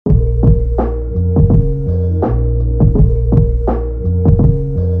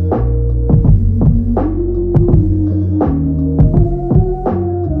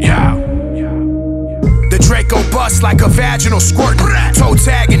vaginal squirting, toe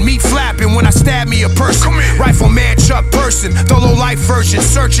tagging, meat flapping when I stab me a person. Rifleman Chuck person, the low life version,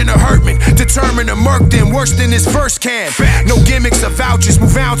 searching to hurt me, determined to murk them worse than his first can. No gimmicks or vouchers,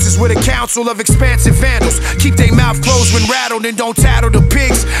 move ounces with a council of expansive vandals. Keep they mouth closed when rattled and don't tattle the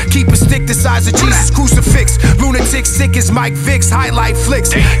pigs. Keep a stick the size of Jesus crucifix. Lunatic sick as Mike Vicks, highlight flicks.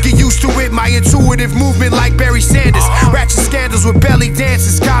 Get used to it, my intuitive movement like Barry Sanders. Ratchet scandals with belly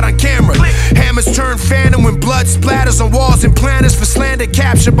dances caught on camera. Hammers turn phantom when blood splatters on walls and planners for slander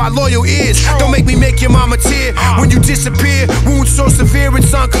captured by loyal ears. Don't make me make your mama tear when you disappear. Wounds so severe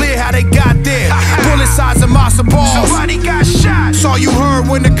it's unclear how they got there. Bullet size of matzo balls. Somebody got shot. Saw you heard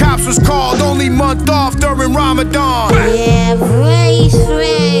when the cops was called. Only month off during Ramadan.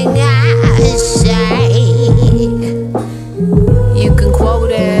 Everything I say, you can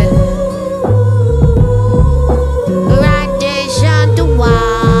quote it. Write this on the wall.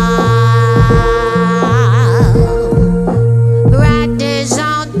 Write this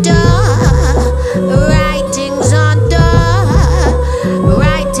on the writings on the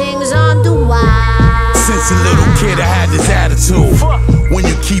writings on the wall. Since a little kid I had this attitude. When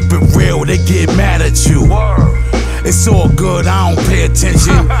you keep it real, they get mad at you. It's all good, I don't pay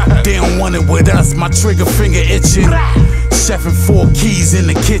attention. They don't want it with us, my trigger finger itching. Chefing 4 keys in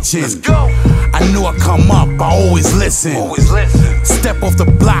the kitchen. I knew I'd come up, I always listen. Step off the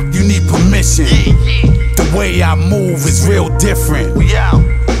block, you need permission. The way I move is real different. 2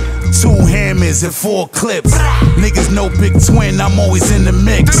 hammers and 4 clips. Niggas know Big Twin, I'm always in the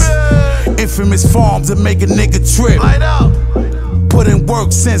mix. Infamous farms that make a nigga trip. Put in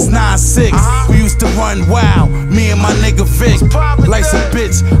work since 9-6. We used to run wild, me and my nigga Vic. Life's a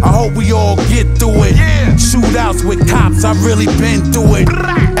bitch, I hope we all get through it. Shootouts with cops, I really been through it.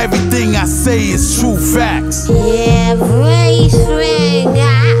 Everything I say is true facts. Everything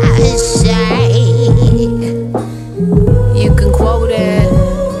I say.